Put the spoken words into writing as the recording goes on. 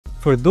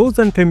For those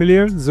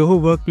unfamiliar,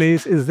 Zoho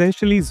Workplace is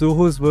essentially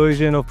Zoho's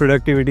version of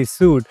Productivity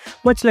Suite,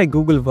 much like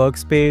Google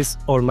Workspace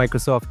or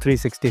Microsoft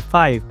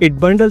 365. It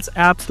bundles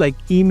apps like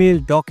email,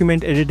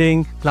 document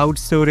editing, cloud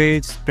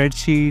storage,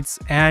 spreadsheets,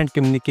 and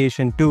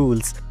communication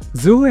tools.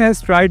 Zoho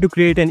has tried to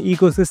create an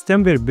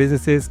ecosystem where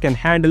businesses can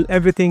handle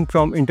everything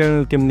from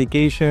internal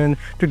communication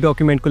to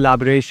document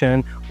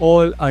collaboration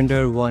all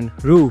under one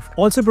roof,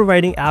 also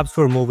providing apps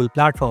for mobile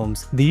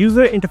platforms. The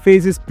user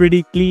interface is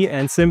pretty clean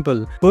and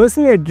simple.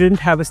 Personally, I didn't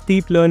have a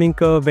steep learning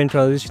curve when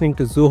transitioning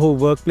to Zoho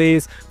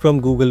Workplace from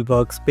Google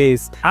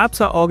Workspace.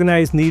 Apps are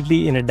organized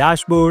neatly in a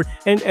dashboard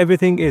and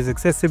everything is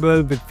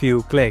accessible with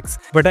few clicks.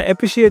 What I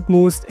appreciate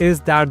most is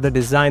that the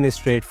design is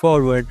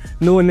straightforward,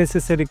 no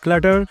unnecessary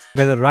clutter.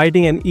 Whether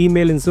writing an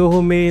email in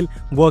Zoho Mail,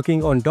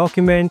 working on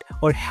document,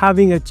 or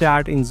having a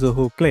chat in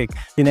Zoho Click,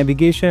 the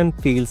navigation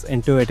feels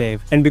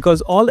intuitive. And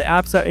because all the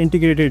apps are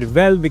integrated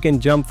well, we can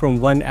jump from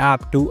one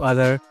app to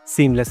other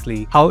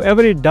seamlessly.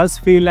 However, it does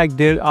feel like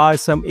there are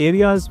some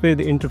areas where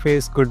the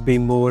interface could be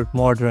more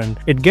modern.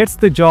 It gets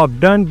the job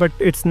done, but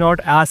it's not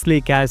as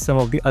sleek as some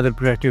of the other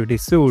productivity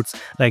suites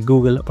like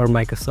Google or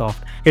Microsoft.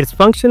 It's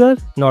functional,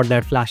 not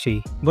that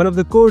flashy. One of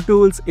the core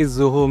tools is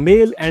Zoho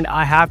Mail, and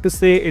I have to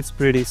say it's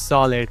pretty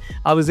solid.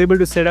 I was able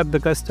to set up the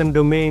custom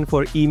domain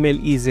for email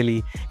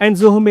easily, and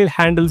Zoho Mail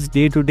handles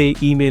day-to-day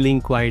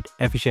emailing quite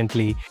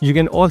efficiently. You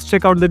can also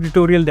check out the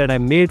tutorial that I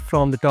made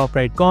from the top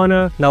right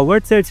corner. Now,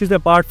 what sets it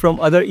apart from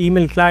other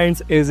email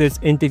clients is its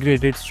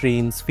integrated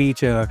streams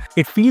feature.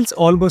 It feels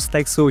almost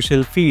like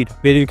social feed,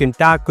 where you can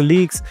tag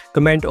colleagues,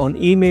 comment on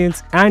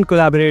emails, and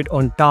collaborate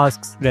on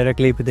tasks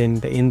directly within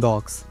the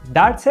inbox.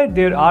 That said,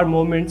 there are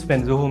moments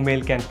when Zoho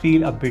Mail can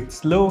feel a bit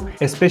slow,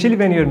 especially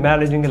when you're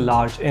managing a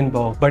large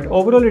inbox. But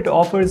overall, it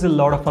offers a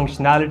lot of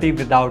functionality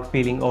without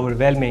feeling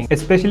overwhelming,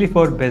 especially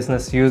for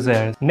business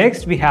users.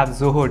 Next, we have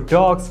Zoho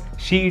Docs,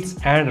 Sheets,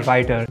 and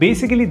Writer.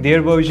 Basically,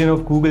 their version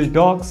of Google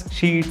Docs,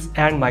 Sheets,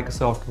 and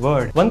Microsoft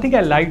Word. One thing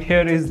I liked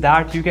here is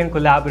that you can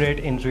collaborate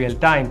in real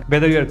time.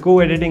 Whether you're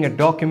co-editing a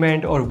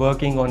document or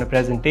working on a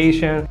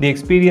presentation, the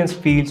experience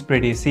feels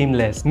pretty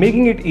seamless,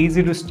 making it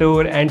easy to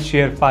store and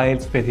share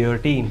files with your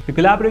team. The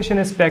collaboration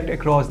aspect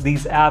across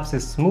these apps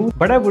is smooth,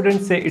 but I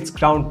wouldn't say it's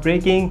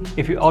groundbreaking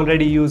if you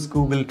already use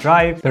Google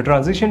Drive. The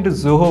transition to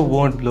Zoho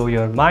won't blow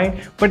your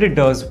mind, but it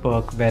does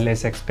work well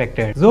as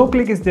expected. Zoho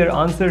Click is their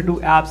answer to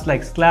apps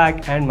like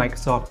Slack and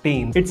Microsoft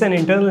Teams. It's an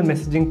internal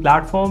messaging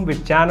platform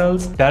with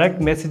channels,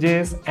 direct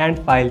messages, and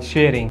file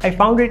sharing. I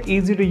found it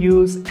easy to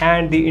use,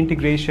 and the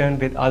integration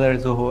with other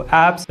Zoho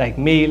apps like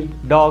Mail,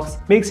 Docs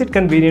makes it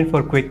convenient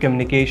for quick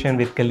communication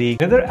with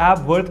colleagues. Another app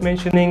worth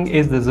mentioning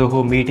is the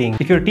Zoho Meeting.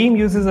 If your team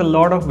uses a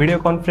lot of video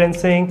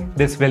conferencing,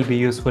 this will be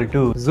useful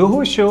too.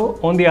 Zoho Show,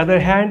 on the other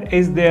hand,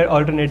 is their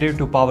alternative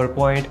to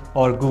PowerPoint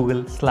or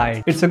Google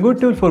Slides. It's a good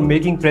tool for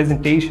making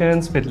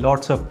presentations with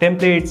lots of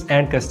templates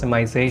and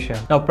customization.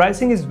 Now,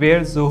 pricing is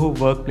where Zoho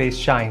Workplace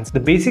shines. The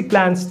basic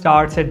plan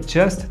starts at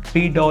just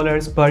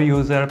 $3 per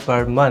user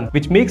per month,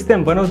 which makes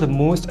them one of the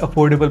most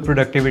affordable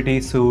productivity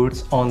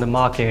suites on the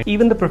market.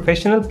 Even the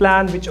professional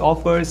plan, which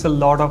offers a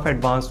lot of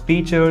advanced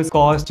features,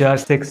 costs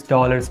just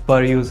 $6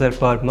 per user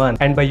per month.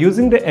 And by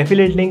using the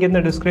affiliate link in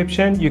the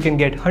description, you can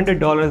get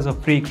 $100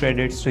 of free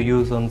credits to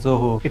use on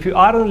Zoho. If you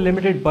are on a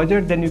limited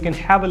budget, then you can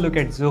have a look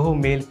at Zoho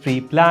Mail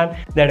free plan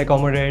that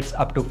accommodates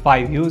up to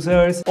 5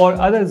 users, or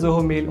other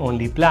Zoho Mail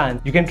only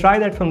plans. You can try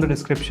that from the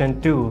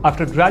description too.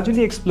 After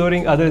gradually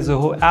exploring other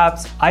Zoho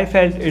apps, I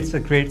felt it's a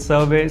great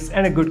service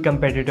and a good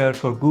competitor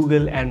for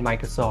Google and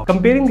Microsoft.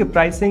 Comparing the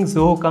pricing,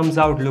 Zoho comes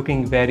out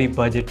looking very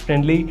budget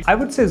friendly. I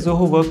would say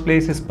Zoho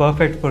Workplace is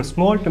perfect for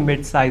small to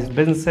mid-sized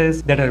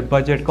businesses that are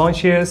budget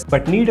conscious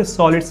but need a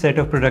solid set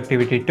of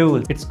productivity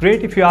tools. It's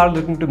great if you are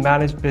looking to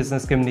manage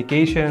business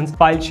communications,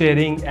 file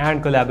sharing,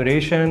 and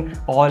collaboration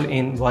all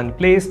in one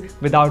place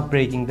without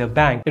breaking the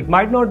bank. It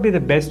might not be the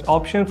best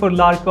option for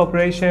large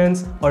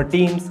corporations or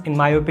teams, in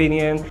my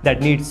opinion,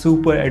 that need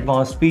super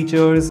advanced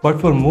features, but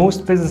for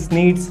most business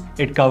needs,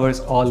 it covers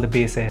all the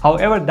bases.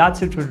 However,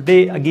 that's it for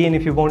today. Again,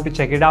 if you want to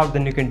check it out,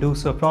 then you can do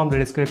so from the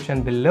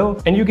description below,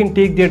 and you can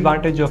take the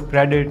advantage of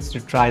credits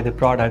to try the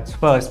products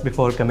first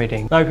before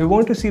committing. Now, if you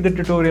want to see the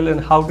tutorial on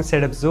how to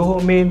set up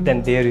Zoho Mail,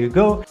 then there you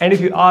go. And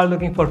if you are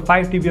looking for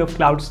 5 TB of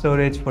cloud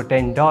storage for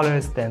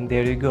 $10, then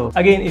there you go.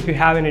 Again, if you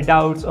have any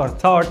doubts or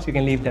thoughts, you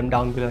can leave them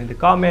down below in the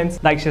comments.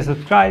 Like, share,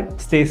 subscribe.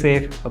 Stay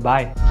safe.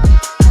 Bye-bye.